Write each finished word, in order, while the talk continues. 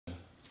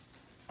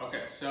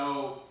Okay,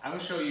 so I'm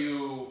gonna show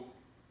you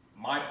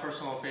my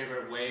personal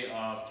favorite way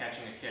of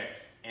catching a kick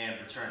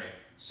and returning.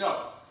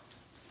 So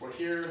we're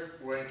here,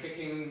 we're in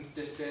kicking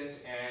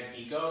distance, and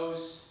he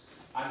goes.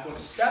 I'm going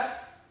to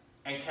step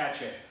and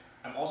catch it.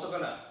 I'm also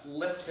gonna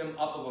lift him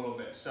up a little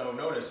bit. So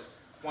notice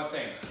one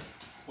thing,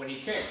 when he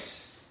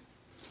kicks,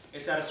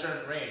 it's at a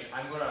certain range.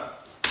 I'm gonna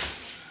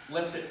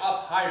lift it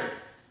up higher,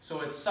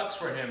 so it sucks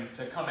for him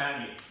to come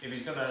at me. If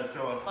he's gonna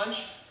throw a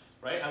punch,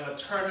 right, I'm gonna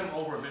turn him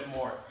over a bit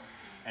more.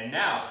 And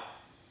now,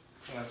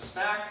 I'm gonna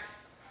smack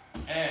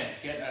and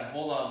get a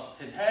hold of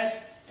his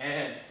head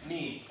and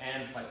knee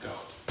and let go.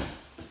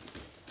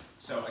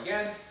 So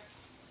again,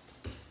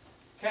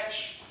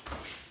 catch,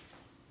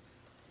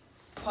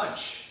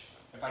 punch.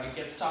 If I can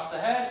get the top of the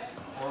head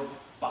or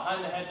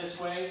behind the head this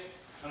way,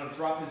 I'm gonna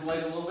drop his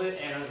leg a little bit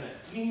and I'm gonna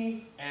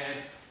knee and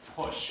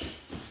push.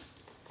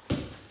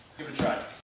 Give it a try.